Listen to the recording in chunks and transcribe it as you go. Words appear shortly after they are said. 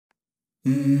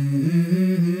Let's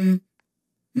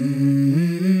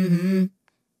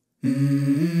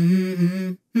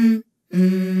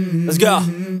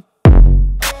go.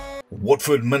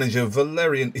 Watford manager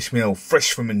Valérien Ismaël,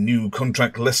 fresh from a new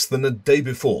contract less than a day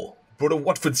before, brought a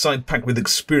Watford side packed with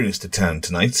experience to town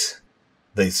tonight.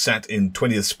 They sat in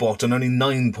 20th spot on only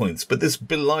 9 points, but this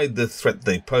belied the threat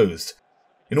they posed.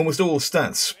 In almost all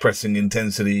stats, pressing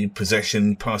intensity,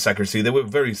 possession, pass accuracy, they were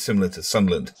very similar to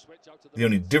Sunderland. The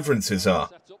only differences are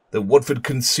that Watford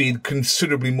concede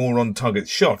considerably more on-target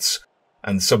shots,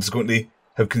 and subsequently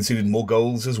have conceded more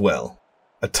goals as well.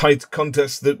 A tight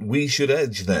contest that we should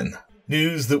edge then.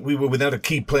 News that we were without a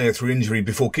key player through injury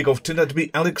before kick-off turned out to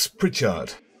be Alex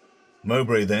Pritchard.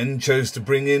 Mowbray then chose to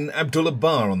bring in Abdoullah Ba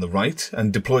on the right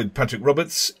and deployed Patrick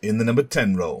Roberts in the number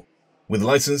 10 role, with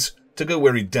licence to go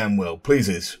where he damn well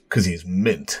pleases, because he's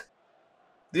mint.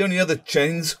 The only other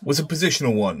change was a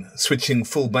positional one, switching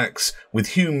full-backs, with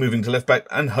Hume moving to left-back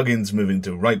and Huggins moving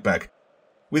to right-back.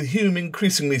 With Hume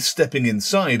increasingly stepping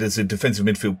inside as a defensive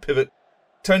midfield pivot,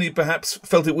 Tony perhaps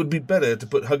felt it would be better to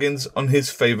put Huggins on his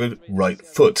favoured right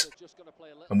foot.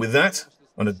 And with that,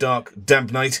 on a dark,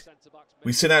 damp night,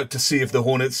 we set out to see if the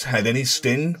Hornets had any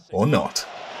sting or not.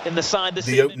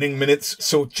 The opening minutes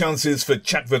saw chances for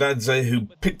Chakvedadze, who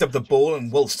picked up the ball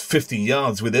and waltzed 50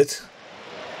 yards with it.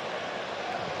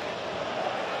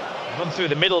 Run through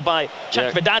the middle by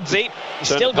Chakvedadze. He's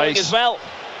still going as well.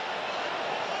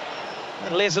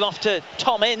 And lays it off to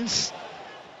Tom Ince.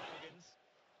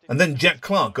 And then Jack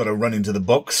Clark got a run into the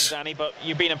box. Danny, but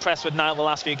you've been impressed with Niall the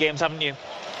last few games, haven't you?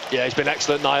 Yeah, he's been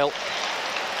excellent, Niall.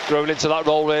 Grown into that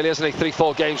role, really, hasn't he?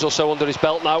 3-4 games or so under his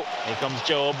belt now. Here comes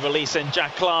Job, releasing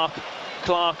Jack Clark.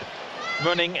 Clark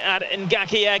running at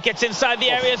Ngakia, gets inside the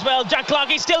area as well. Jack Clark,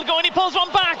 he's still going, he pulls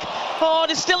one back. Oh,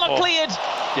 it's still not cleared.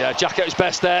 Yeah, Jack at his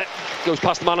best there. Goes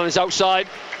past the man on his outside.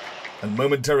 And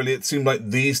momentarily it seemed like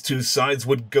these two sides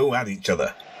would go at each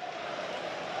other.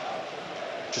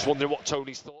 Just wondering what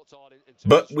Tony's thoughts are.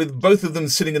 But with both of them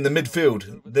sitting in the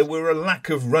midfield, there were a lack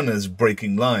of runners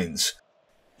breaking lines.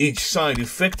 Each side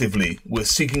effectively were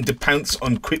seeking to pounce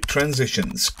on quick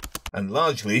transitions, and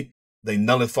largely they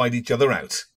nullified each other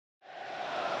out.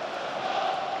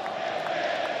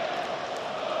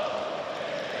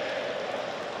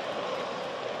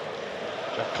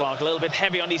 Jack Clark a little bit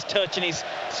heavy on his touch, and he's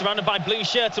surrounded by blue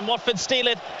shirts, and Watford steal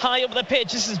it high up the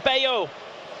pitch. This is Bayo.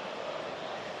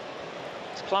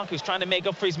 It's Clark who's trying to make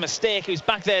up for his mistake, who's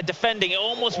back there defending. It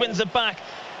almost wins it back.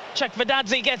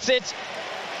 Chakvedadze gets it.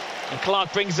 And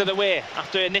Clark brings it away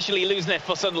after initially losing it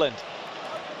for Sunderland.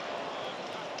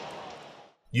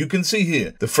 You can see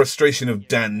here the frustration of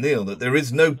Dan Neil that there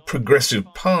is no progressive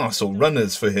pass or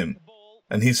runners for him,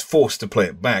 and he's forced to play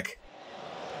it back.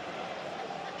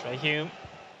 Trey Hume.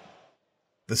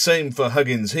 The same for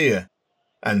Huggins here,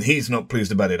 and he's not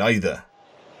pleased about it either.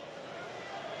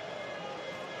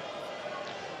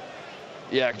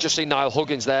 Yeah, I can just see Niall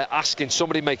Huggins there asking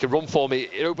somebody make a run for me.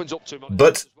 It opens up too much.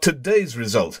 But today's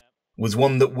result was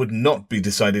one that would not be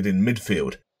decided in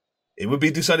midfield. It would be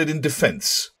decided in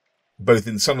defence, both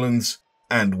in Sunderland's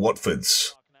and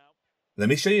Watford's. Let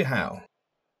me show you how.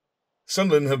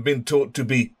 Sunderland have been taught to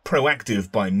be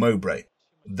proactive by Mowbray.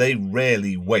 They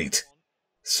rarely wait.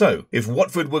 So, if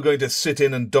Watford were going to sit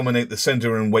in and dominate the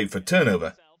centre and wait for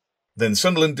turnover, then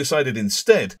Sunderland decided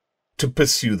instead to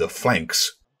pursue the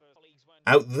flanks.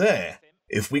 Out there,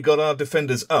 if we got our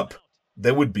defenders up,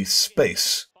 there would be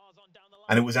space.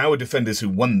 And it was our defenders who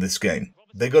won this game.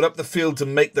 They got up the field to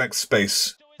make that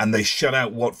space, and they shut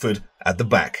out Watford at the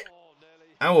back.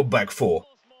 Our back four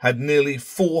had nearly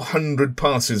 400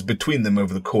 passes between them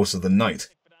over the course of the night.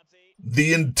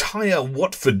 The entire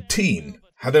Watford team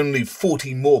had only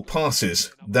 40 more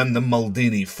passes than the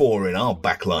Maldini four in our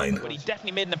back line. But he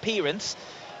definitely made an appearance.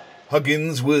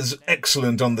 Huggins was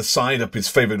excellent on the side up his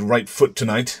favoured right foot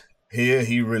tonight. Here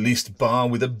he released Ba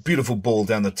with a beautiful ball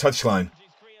down the touchline,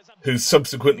 who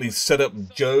subsequently set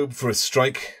up Job for a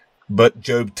strike, but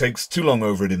Job takes too long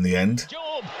over it in the end.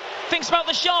 Job thinks about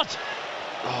the shot.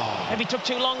 Maybe took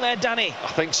too long there, Danny.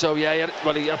 I think so, yeah.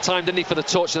 He had time, didn't he, for the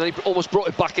touch, and then he almost brought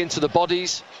it back into the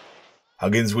bodies.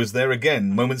 Huggins was there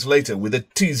again moments later with a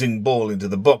teasing ball into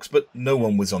the box, but no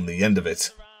one was on the end of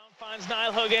it. Finds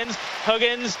Niall Huggins.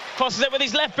 Huggins crosses it with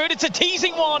his left boot. It's a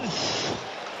teasing one.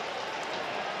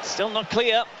 Still not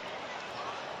clear.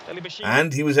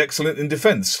 And he was excellent in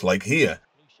defence, like here.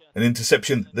 An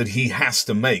interception that he has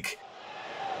to make.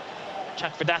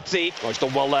 Chakvedadze. Oh, he's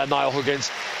done well there, Niall Huggins.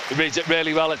 He reads it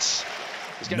really well.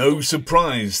 No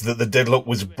surprise that the deadlock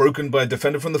was broken by a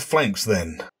defender from the flanks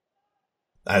then.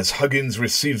 As Huggins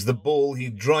receives the ball, he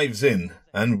drives in,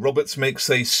 and Roberts makes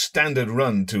a standard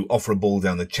run to offer a ball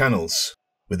down the channels.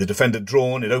 With the defender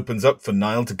drawn, it opens up for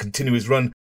Niall to continue his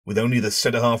run with only the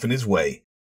centre-half in his way.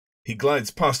 He glides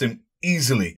past him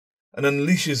easily and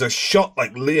unleashes a shot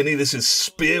like Leonidas'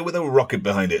 spear with a rocket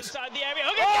behind it. Inside the area.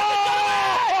 Huggins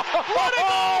what a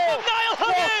goal from Niall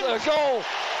Huggins! What a goal!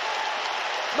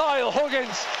 Niall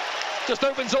Huggins just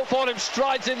opens up for him,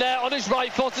 strides in there on his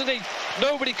right foot, and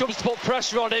nobody comes to put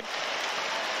pressure on him.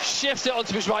 Shifts it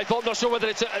onto his right foot. I'm not sure whether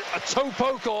it's a toe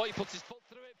poke or he puts his foot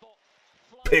through it. But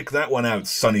Pick that one out,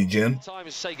 Sonny Jim. Time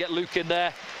is say get Luke in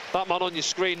there. That man on your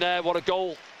screen there. What a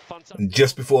goal! Fantastic. And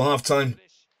just before half-time,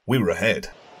 we were ahead.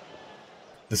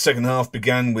 The second half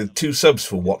began with two subs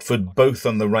for Watford, both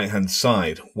on the right-hand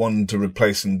side, one to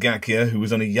replace Ngakia, who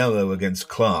was on a yellow against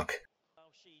Clark.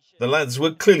 The lads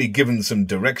were clearly given some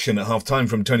direction at half-time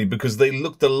from Tony because they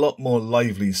looked a lot more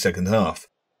lively second half.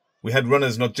 We had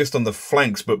runners not just on the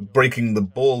flanks but breaking the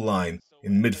ball line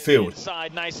in midfield.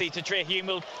 Inside nicely to Trey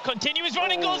Hume. Continuous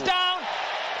running, goes down.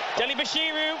 Deli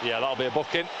Bashiru. Yeah, that'll be a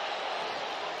booking.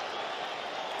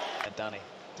 And Danny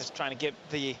just trying to get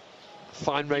the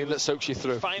fine rain that soaks you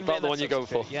through. About the one you're going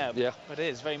for. Yeah, it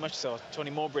is very much so. Tony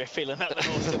Mowbray feeling that the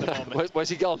most at the moment. Where's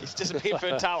he gone? He's disappeared for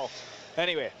a towel.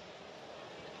 Anyway,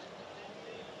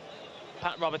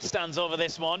 Pat Roberts stands over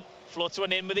this one, floats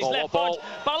one in with his left foot.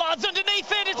 Ballard's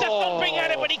underneath it. It's a thumping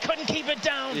at it, but he couldn't keep it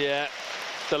down. Yeah,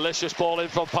 delicious ball in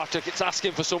from Patrick. It's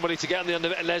asking for somebody to get on the end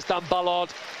of it, and there's Dan Ballard.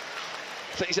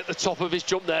 I think he's at the top of his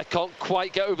jump there. Can't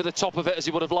quite get over the top of it as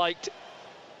he would have liked.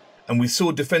 And we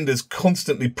saw defenders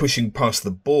constantly pushing past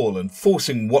the ball and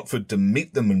forcing Watford to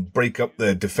meet them and break up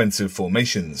their defensive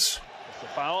formations. It's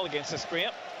a foul against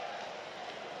Asprilla.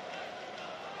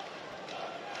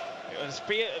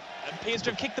 Asprilla appears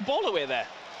to have kicked the ball away there.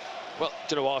 Well,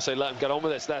 do you know what I say? Let him get on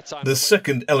with it. It's their time. The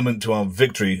second element to our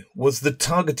victory was the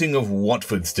targeting of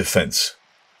Watford's defence.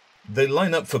 They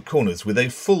line up for corners with a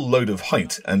full load of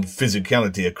height and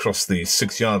physicality across the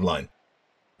 6-yard line.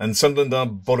 And Sunderland are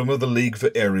bottom of the league for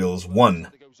aerials 1.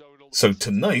 So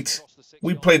tonight,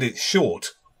 we played it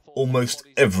short almost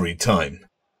every time,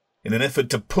 in an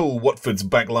effort to pull Watford's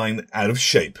backline out of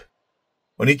shape.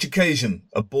 On each occasion,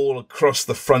 a ball across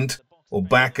the front or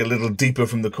back a little deeper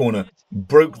from the corner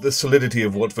broke the solidity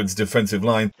of Watford's defensive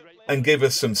line and gave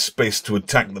us some space to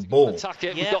attack the ball. Attack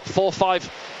it. We've got 4 or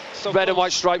 5 red and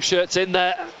white striped shirts in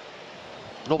there.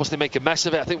 And obviously make a mess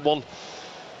of it. I think one,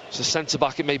 it's a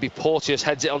centre-back, it may be Porteous,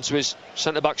 heads it onto his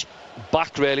centre-back's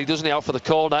back, really, doesn't he, out for the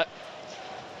corner.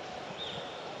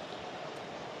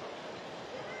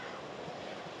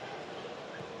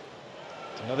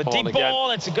 Another deep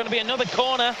ball, it's going to be another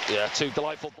corner. Yeah, 2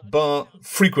 delightful. Ba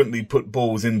frequently put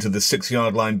balls into the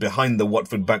 6-yard line behind the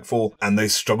Watford back 4, and they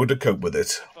struggled to cope with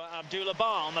it. For Abdoullah Ba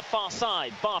on the far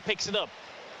side, Ba picks it up.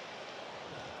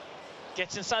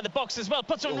 Gets inside the box as well,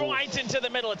 puts it right into the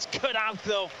middle. It's cut out,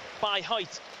 though, by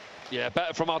height. Yeah,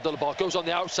 better from Abdoullah Ba. Goes on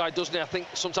the outside, doesn't he? I think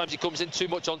sometimes he comes in too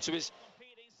much onto his...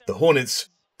 The Hornets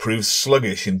proved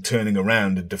sluggish in turning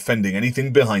around and defending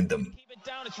anything behind them. Keep it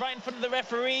down, it's right in front of the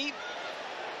referee.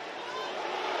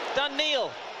 Dan Neil,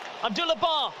 Abdoullah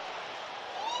Ba.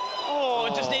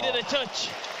 Oh, just needed a touch.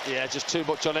 Yeah, just too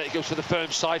much on it. He goes for the firm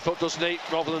side foot, doesn't he?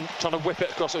 Rather than trying to whip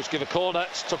it across, let's give a corner.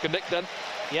 It's took a nick then.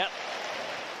 Yeah.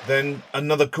 Then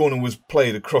another corner was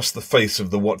played across the face of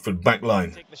the Watford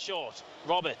backline. Take the short.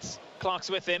 Roberts. Clark's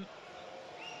with him.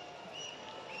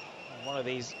 One of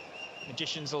these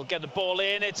magicians will get the ball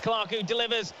in. It's Clark who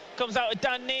delivers. Comes out with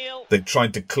Dan Neil. They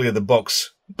tried to clear the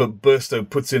box, but Burstow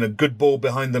puts in a good ball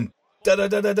behind them.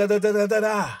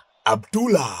 Da-da-da-da-da-da-da-da-da!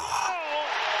 Abdoullah! Oh,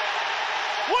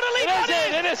 what a leap that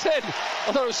is! It is in!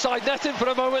 I thought it was side netting for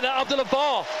a moment there, Abdoullah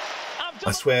Ba.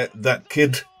 I swear, that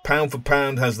kid, pound for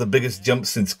pound, has the biggest jump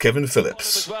since Kevin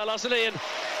Phillips. As well, hasn't he? And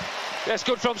yes,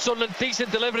 good from Sunderland.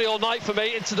 Decent delivery all night for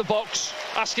me, into the box,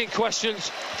 asking questions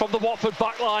from the Watford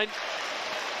backline.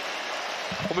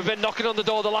 And we've been knocking on the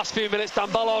door the last few minutes.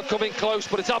 Dan Ballard coming close,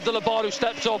 but it's Abdoullah Ba who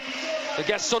steps up and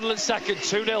gets Sunderland second,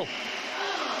 2-0.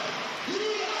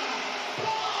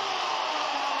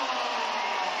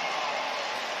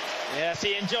 Yes,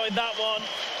 he enjoyed that one.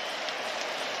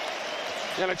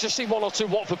 Yeah, I just see 1 or 2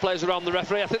 Watford players around the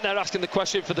referee. I think they're asking the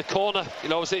question for the corner. You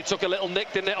know, obviously it took a little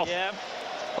nick, didn't it,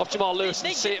 off Jamal Lewis,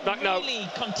 and see it back now. They didn't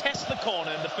really contest the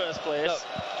corner in the first place.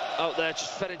 No, out there,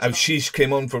 just fed into Avshish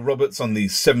came on for Roberts on the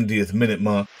 70th minute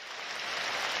mark.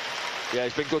 Yeah,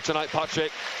 he's been good tonight,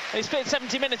 Patrick. He's played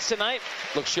 70 minutes tonight.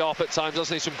 Looks sharp at times,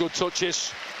 doesn't he? Some good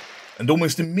touches. And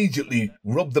almost immediately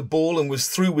robbed the ball and was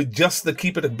through with just the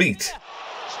keeper to beat.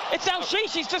 It's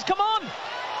Avshish, he's just come on.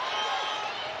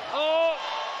 Oh!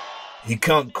 He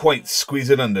can't quite squeeze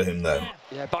it under him, though.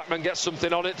 Yeah, Backman gets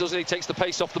something on it, doesn't he? Takes the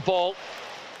pace off the ball.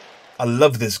 I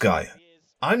love this guy.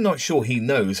 I'm not sure he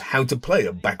knows how to play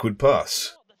a backward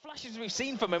pass. The flashes we've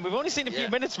seen from him, we've only seen a few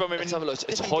minutes from him. Let's have a look.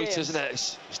 It's Hoyt, isn't it?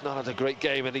 He's not had a great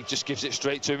game, and he just gives it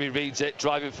straight to him. He reads it,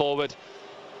 driving forward.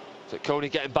 So Coney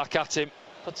getting back at him.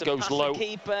 Goes low.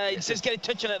 He's just getting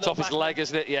touching it. It's off his leg,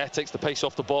 isn't it? Yeah, takes the pace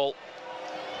off the ball.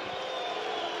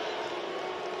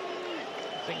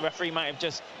 I think referee might have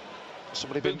just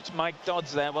booked Mike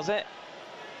Dodds there, was it?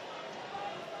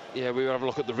 Yeah, we were having a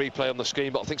look at the replay on the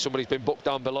screen, but I think somebody's been booked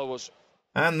down below us.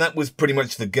 And that was pretty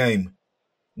much the game.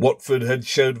 Watford had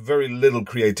showed very little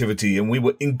creativity, and we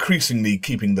were increasingly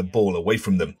keeping the ball away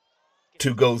from them.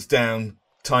 2 goals down,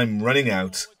 time running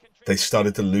out, they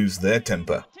started to lose their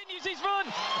temper. Continues his run.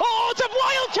 Oh, it's a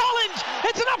wild challenge!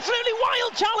 It's an absolutely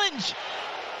wild challenge!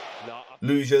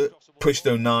 Luja pushed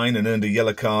 09 and earned a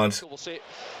yellow card. We'll see it.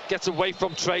 Gets away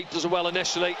from Trade, does well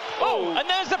initially. Oh, and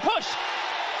there's the push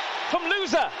from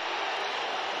Loser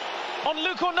on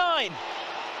Luke 09.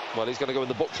 Well, he's going to go in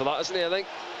the book for that, isn't he, I think?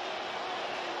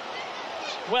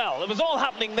 Well, it was all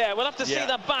happening there. We'll have to see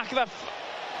that back.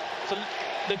 So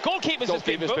the goalkeeper's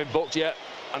been booked, yeah.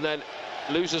 And then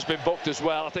Loser's been booked as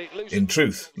well. I think. In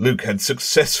truth, Luke had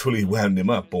successfully wound him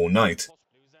up all night.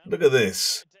 Look at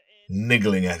this,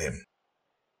 niggling at him.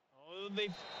 Oh,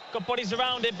 they've got bodies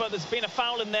around it, but there's been a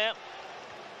foul in there.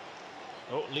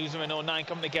 Oh, Loser and 09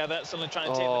 come together. Sunderland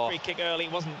trying to take the free kick early.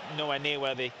 It wasn't nowhere near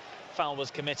where the foul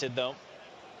was committed, though.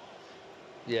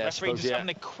 Yeah, referee just having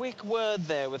a quick word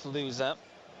there with Loser.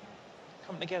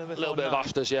 Coming together with a little bit of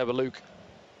afters, yeah, with Luke.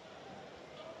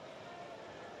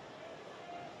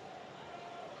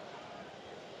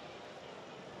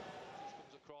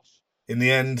 In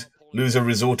the end, Loser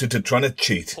resorted to trying to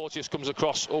cheat. Porteous comes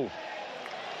across. Oh,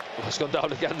 it's gone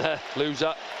down again there.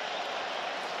 Loser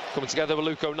coming together with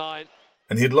Luke 09.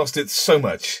 And he had lost it so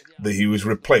much that he was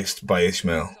replaced by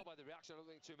Ishmael.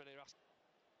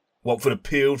 Watford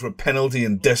appealed for a penalty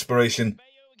in desperation.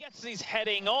 He gets his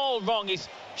heading all wrong. He's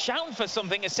shouting for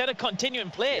something instead of continuing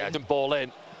play. Yeah, didn't ball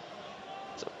in.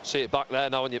 So, see it back there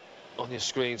now on your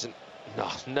screens, and no,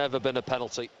 never been a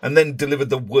penalty. And then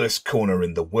delivered the worst corner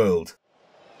in the world.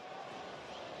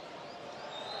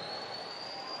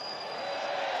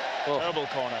 Terrible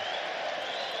corner.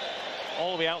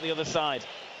 All the way out the other side.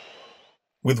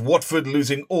 With Watford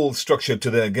losing all structure to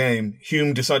their game,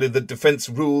 Hume decided that defence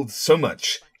ruled so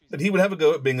much that he would have a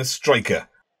go at being a striker.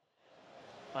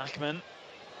 Backman.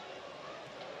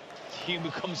 Hume,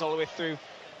 who comes all the way through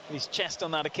his chest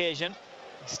on that occasion.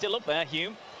 He's still up there,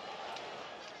 Hume.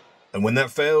 And when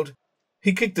that failed,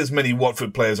 he kicked as many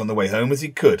Watford players on the way home as he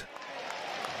could.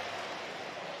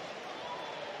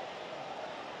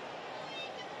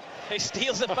 He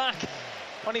steals it back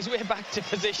on his way back to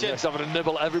position. Yeah, he's having a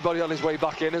nibble at everybody on his way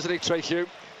back in, isn't he, Trey Hume?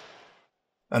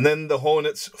 And then the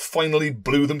Hornets finally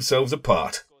blew themselves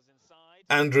apart.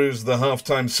 Andrews, the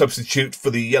half-time substitute for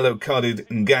the yellow-carded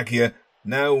Ngakia,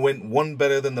 now went one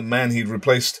better than the man he'd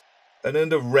replaced and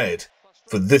earned a red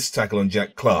for this tackle on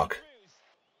Jack Clark.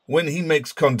 When he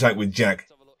makes contact with Jack,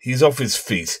 he's off his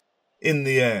feet, in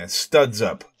the air, studs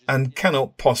up, and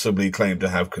cannot possibly claim to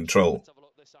have control.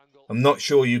 I'm not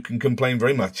sure you can complain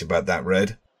very much about that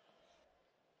red.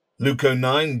 Luke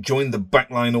 09 joined the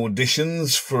backline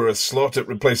auditions for a slot at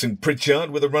replacing Pritchard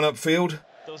with a run upfield.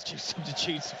 Those two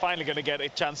substitutes are finally going to get a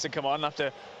chance to come on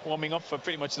after warming up for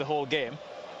pretty much the whole game.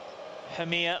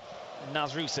 Hamir and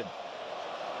Nazrusin.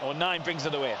 09 brings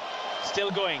it away. Still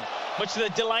going, much to the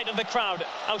delight of the crowd.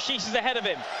 Al-Shish is ahead of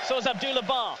him. So is Abdoullah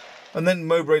Ba. And then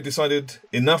Mowbray decided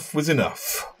enough was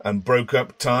enough and broke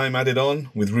up time added on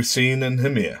with Rusine and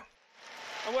Hamir.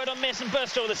 A word on Mason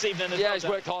Burstow this evening. Yeah, he's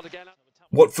worked hard again.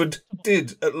 Watford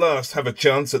did at last have a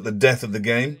chance at the death of the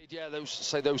game. Yeah,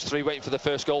 those three waiting for the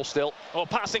first goal still. Oh,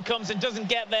 passing comes and doesn't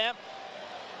get there.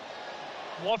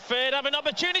 Watford have an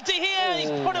opportunity here. He's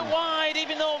put it wide,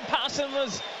 even though Patterson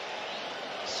was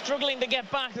struggling to get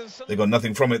back. They got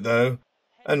nothing from it, though,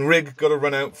 and Rigg got a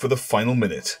run out for the final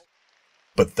minute.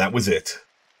 But that was it.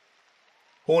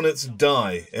 Hornets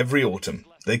die every autumn.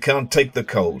 They can't take the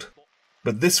cold.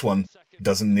 But this one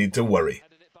doesn't need to worry.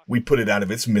 We put it out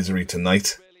of its misery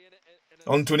tonight.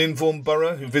 On to an informed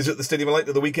Borough who visit the Stadium of Light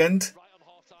at the weekend.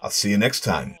 I'll see you next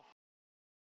time.